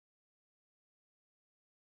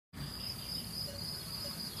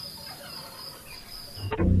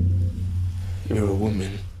You're a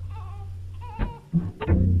woman,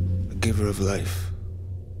 a giver of life.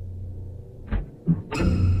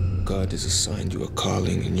 God has assigned you a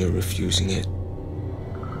calling and you're refusing it.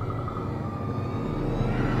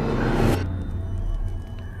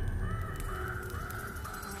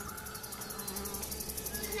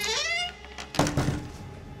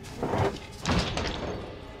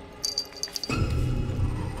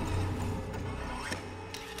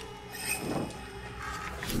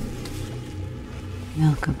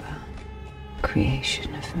 Merkaba,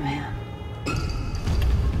 creation of man.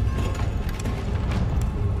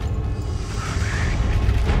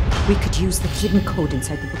 We could use the hidden code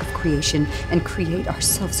inside the Book of Creation and create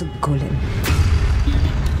ourselves a golem.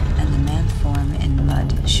 And the man form in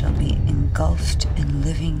mud shall be engulfed in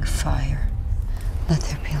living fire. Let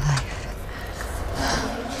there be life.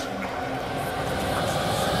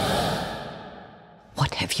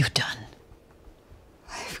 What have you done?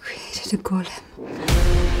 I've created a golem.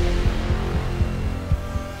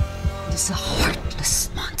 It is a heartless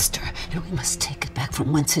monster, and we must take it back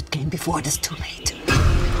from whence it came before it is too late.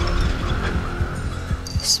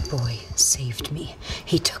 This boy saved me.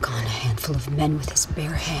 He took on a handful of men with his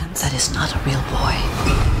bare hands. That is not a real boy.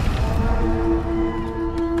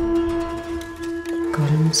 A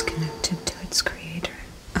golem is connected to its creator.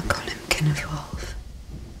 A golem can evolve.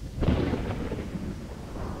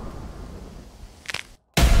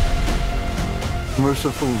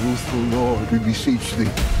 Merciful, ruthful Lord, we beseech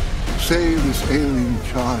thee, save this alien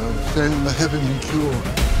child, send the heavenly cure,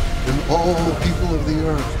 and all people of the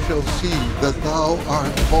earth shall see that thou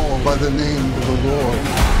art called by the name of the Lord.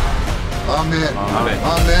 Amen. Amen.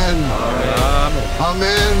 Amen.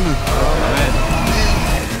 Amen. Amen.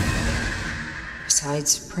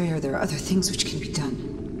 Besides prayer, there are other things which can be done.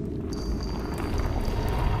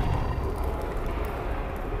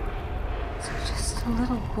 He's just a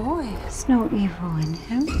little boy. There's no evil in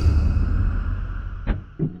him.